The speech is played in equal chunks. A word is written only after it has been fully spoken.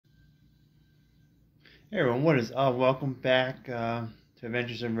Hey everyone, what is up? Welcome back to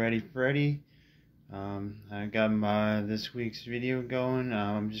Adventures of Ready Freddy. I got this week's video going.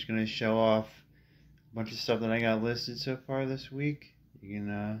 I'm just going to show off a bunch of stuff that I got listed so far this week. You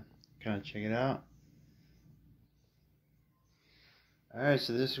can kind of check it out. Alright,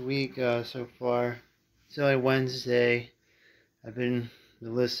 so this week so far, till like Wednesday, I've been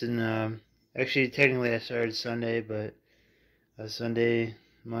listing, actually technically I started Sunday, but Sunday,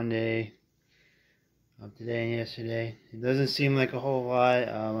 Monday, today and yesterday. It doesn't seem like a whole lot.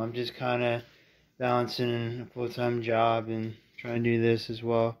 I'm just kind of balancing a full-time job and trying to do this as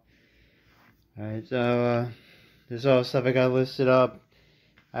well. Alright, so there's all the stuff I got listed up.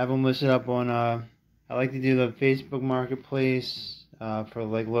 I have them listed up on, I like to do the Facebook Marketplace for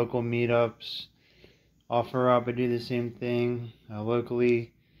like local meetups. OfferUp, I do the same thing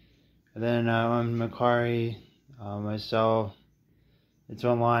locally. And then on Macari, I sell, it's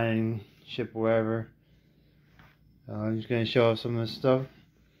online and ship wherever. I'm just going to show off some of the stuff.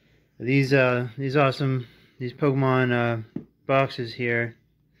 These Pokemon boxes here,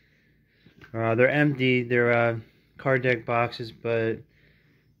 they're empty. They're card deck boxes, but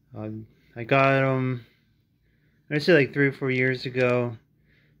I got them, I'd say like 3 or 4 years ago.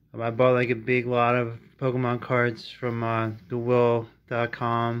 I bought like a big lot of Pokemon cards from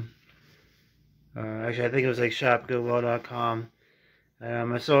Goodwill.com. Actually, I think it was like shopgoodwill.com.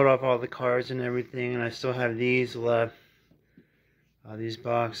 I sold off all the cards and everything, and I still have these left. These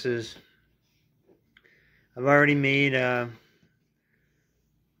boxes. I've already made my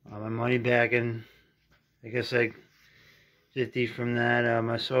money back, and I guess like 50 from that.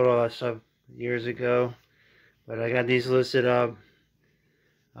 I sold all that stuff years ago, but I got these listed up.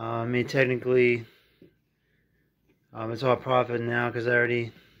 I mean, technically, it's all profit now because I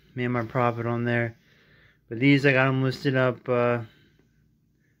already made my profit on there. But these, I got them listed up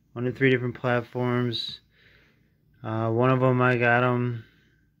on the 3 different platforms. One of them I got them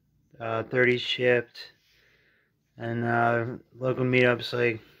 30 shipped, and local meetups,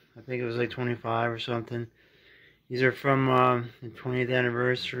 like I think it was like 25 or something. These are from the 20th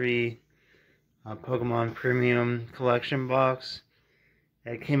anniversary Pokemon Premium Collection box.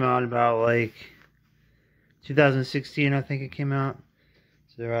 It came out about like 2016, I think it came out.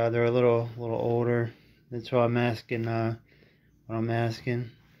 So they're a little older. That's why I'm asking what I'm asking.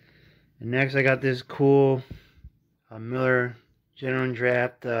 And next I got this cool Miller Genuine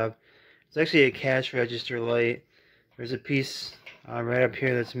Draft. It's actually a cash register light. There's a piece right up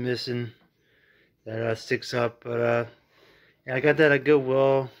here that's missing that sticks up. But yeah, I got that at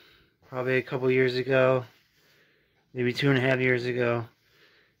Goodwill probably a couple years ago, maybe 2.5 years ago.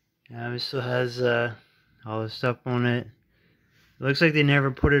 It still has all the stuff on it. It looks like they never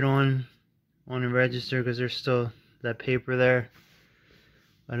put it on the register because there's still that paper there.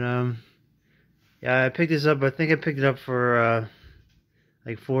 But yeah, I picked this up. I think I picked it up for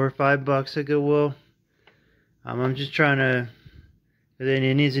like $4 or $5 at Goodwill. I'm just trying to,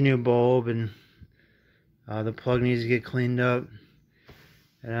 it needs a new bulb, and the plug needs to get cleaned up.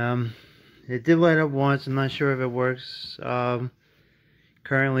 And it did light up once. I'm not sure if it works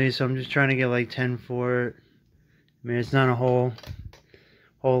currently, so I'm just trying to get like 10 for it. I mean, it's not a whole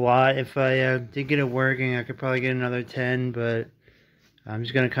lot. If I did get it working, I could probably get another 10, but I'm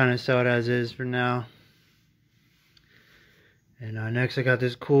just going to kind of sell it as is for now. And next I got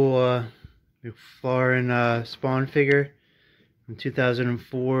this cool McFlaurin Spawn figure from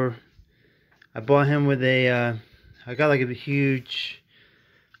 2004. I bought him with a, I got like a huge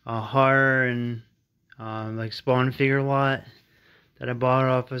horror and like Spawn figure lot that I bought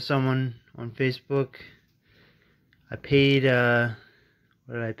off of someone on Facebook. I paid,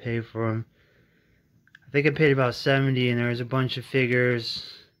 what did I pay for him? I think I paid about 70, and there was a bunch of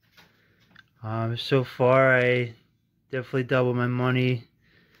figures. So far I definitely doubled my money.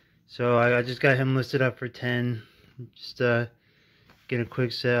 So I just got him listed up for 10. Just get a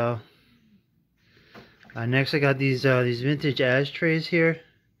quick sale. Next I got these vintage ashtrays here.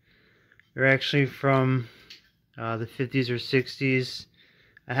 They're actually from the 50s or 60s.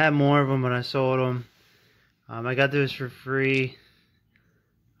 I had more of them, but I sold them. I got those for free.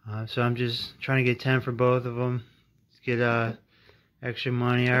 So I'm just trying to get 10 for both of them. Let's get extra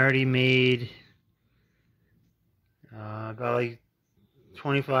money. I already made about like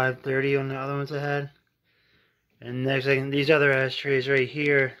 25, 30 on the other ones I had. And next, these other ashtrays right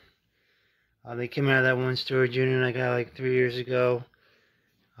here, they came out of that one storage unit I got like 3 years ago.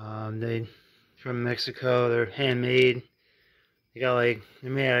 They from Mexico. They're handmade. They're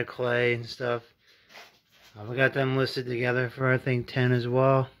made out of clay and stuff. We got them listed together for I think 10 as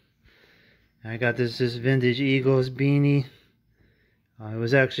well. And I got this vintage Eagles beanie. It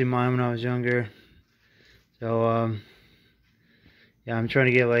was actually mine when I was younger. So yeah, I'm trying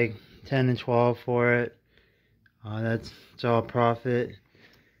to get like 10 and 12 for it. It's all profit.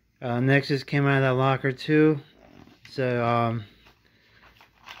 Next just came out of that locker too. So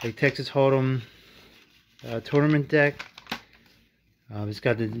like Texas Hold'em tournament deck. It's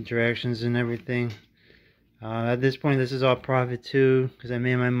got the directions and everything. At this point, this is all profit too, because I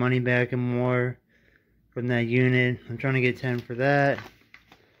made my money back and more from that unit. I'm trying to get 10 for that.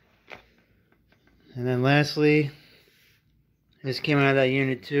 And then lastly, this came out of that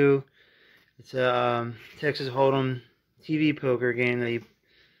unit too. It's a Texas Hold'em TV poker game that you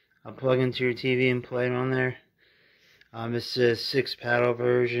plug into your TV and play it on there. It's a 6-paddle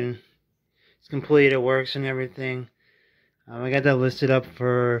version. It's complete, it works and everything. I got that listed up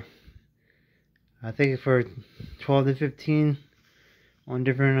for, I think for 12 to 15 on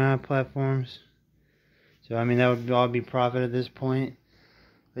different platforms. So I mean that would all be profit at this point.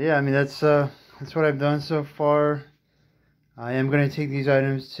 But yeah, I mean that's what I've done so far. I am going to take these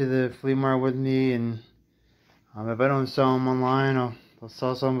items to the flea market with me, and if I don't sell them online, I'll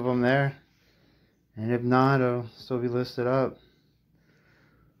sell some of them there. And if not, it'll still be listed up.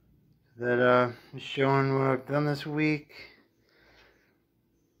 That is showing what I've done this week.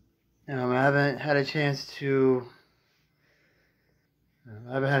 I haven't had a chance to.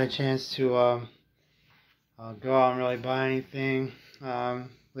 I haven't had a chance to go out and really buy anything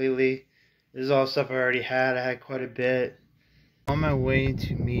lately. This is all stuff I already had. I had quite a bit. On my way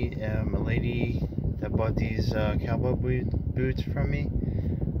to meet a lady that bought these cowboy boots from me.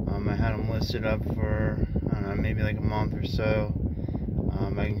 I had them listed up for, I don't know, maybe like a month or so.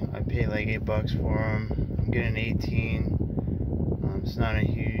 I paid like $8 for them. I'm getting 18. It's not a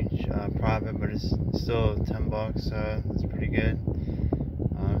huge profit, but it's still $10. That's pretty good.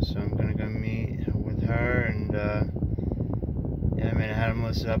 So I'm gonna go meet with her, and yeah, I mean I had them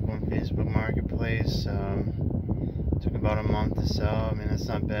listed up on Facebook Marketplace. Took about a month to sell. I mean that's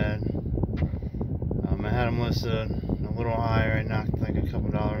not bad. I had them listed a little higher. I knocked like a couple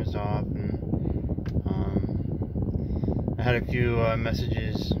dollars off, and I had a few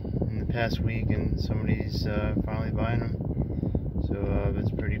messages in the past week, and somebody's finally buying them. So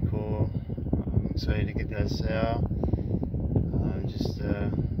that's pretty cool. I'm excited to get that sale. Just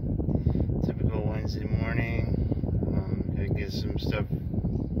typical Wednesday morning. Gotta get some stuff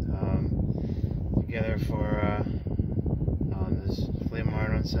together for this flea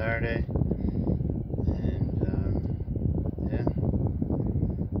market on Saturday. And yeah,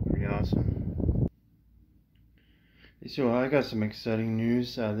 pretty awesome. So I got some exciting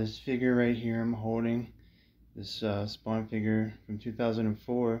news. This figure right here I'm holding, this Spawn figure from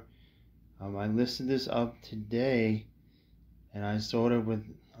 2004. I listed this up today, and I sold it with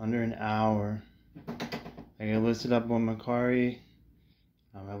under an hour. I got listed up on Macari.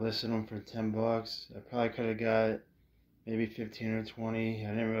 I listed them for $10. I probably could have got maybe 15 or 20. I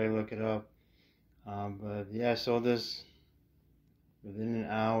didn't really look it up. But yeah, I sold this within an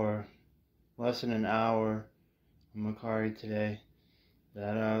hour, less than an hour on Macari today.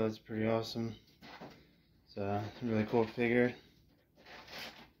 That's pretty awesome. It's a really cool figure.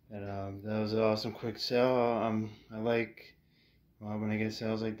 And that was an awesome quick sale. I like when I get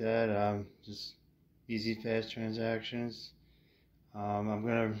sales like that. Just easy, fast transactions. I'm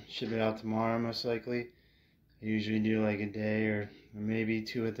gonna ship it out tomorrow, most likely. I usually do like a day or maybe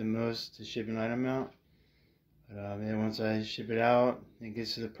 2 at the most to ship an item out. But then once I ship it out, it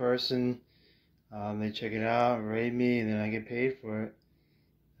gets to the person. They check it out, rate me, and then I get paid for it.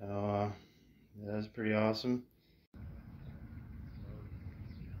 So that's pretty awesome.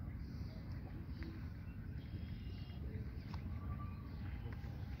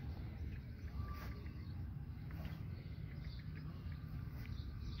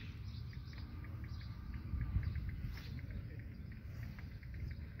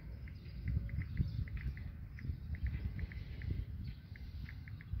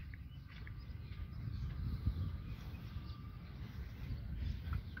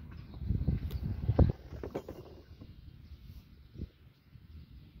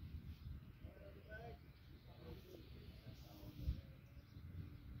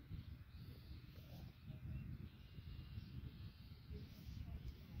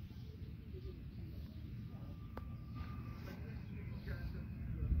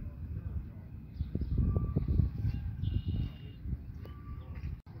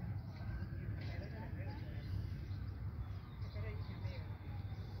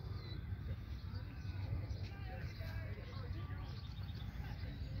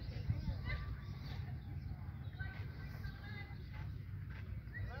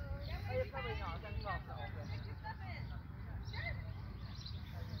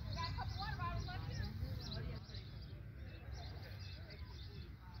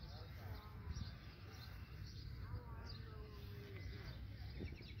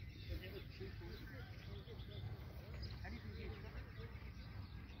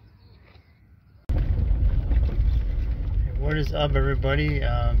 What is up, everybody?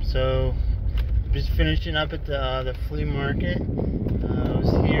 So just finishing up at the flea market. I was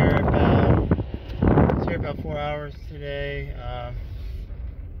here about 4 hours today. I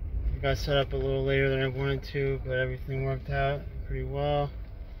got set up a little later than I wanted to, but everything worked out pretty well.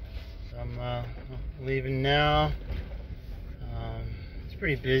 So I'm leaving now. It's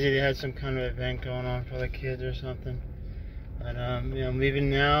pretty busy. They had some kind of event going on for the kids or something. But I'm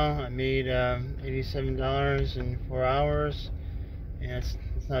leaving now. I made $87 in 4 hours, and it's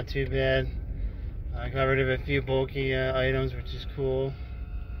not too bad. I got rid of a few bulky items, which is cool.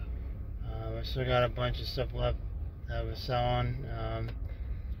 I still got a bunch of stuff left that I was selling. I'll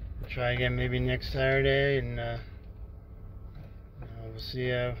try again maybe next Saturday, and we'll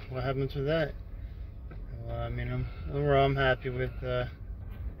see what happens with that. Well, overall I'm happy with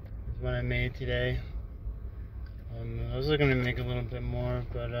what I made today. I was looking to make a little bit more,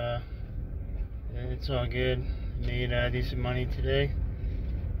 but it's all good. I made decent money today.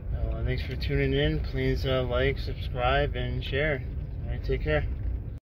 Thanks for tuning in. Please like, subscribe, and share. All right, take care.